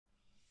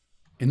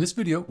In this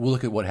video, we'll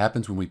look at what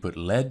happens when we put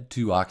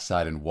lead-2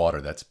 oxide in water.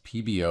 That's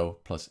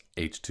PbO plus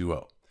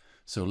H2O.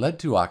 So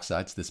lead-2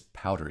 oxide's this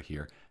powder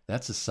here.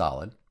 That's a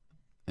solid,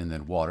 and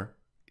then water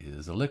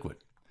is a liquid.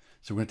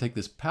 So we're going to take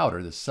this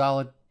powder, this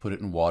solid, put it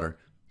in water,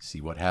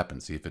 see what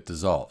happens, see if it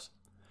dissolves.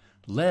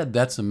 Lead,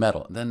 that's a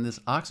metal. And then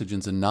this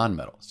oxygen's a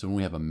nonmetal. So when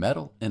we have a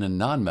metal and a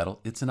nonmetal,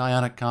 it's an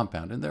ionic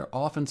compound, and they're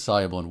often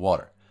soluble in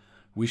water.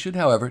 We should,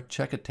 however,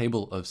 check a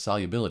table of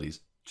solubilities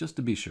just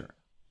to be sure.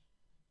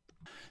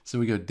 So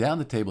we go down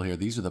the table here.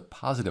 These are the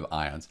positive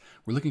ions.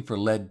 We're looking for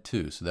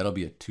lead-2, so that'll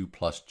be a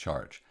 2+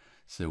 charge.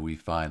 So we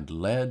find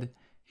lead.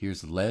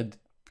 Here's lead,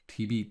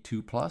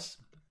 Tb2+.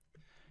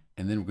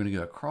 And then we're going to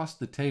go across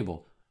the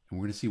table, and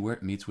we're going to see where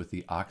it meets with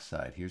the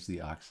oxide. Here's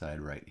the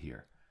oxide right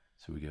here.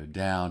 So we go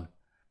down,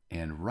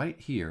 and right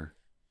here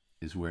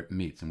is where it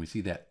meets. And we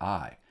see that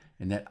I.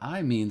 And that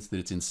I means that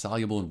it's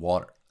insoluble in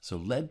water. So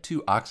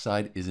lead-2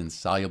 oxide is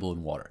insoluble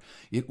in water.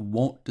 It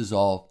won't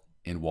dissolve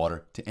in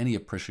water to any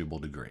appreciable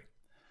degree.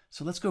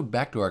 So let's go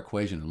back to our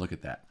equation and look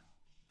at that.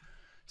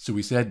 So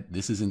we said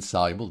this is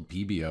insoluble,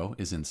 PbO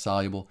is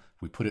insoluble.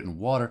 If we put it in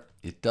water,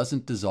 it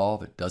doesn't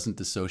dissolve, it doesn't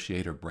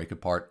dissociate or break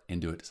apart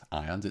into its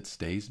ions. It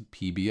stays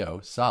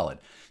PbO, solid.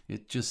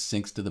 It just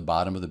sinks to the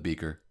bottom of the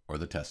beaker or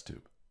the test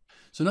tube.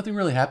 So nothing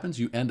really happens.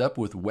 You end up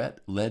with wet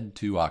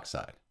lead-2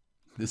 oxide.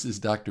 This is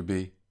Dr.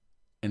 B,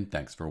 and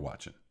thanks for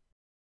watching.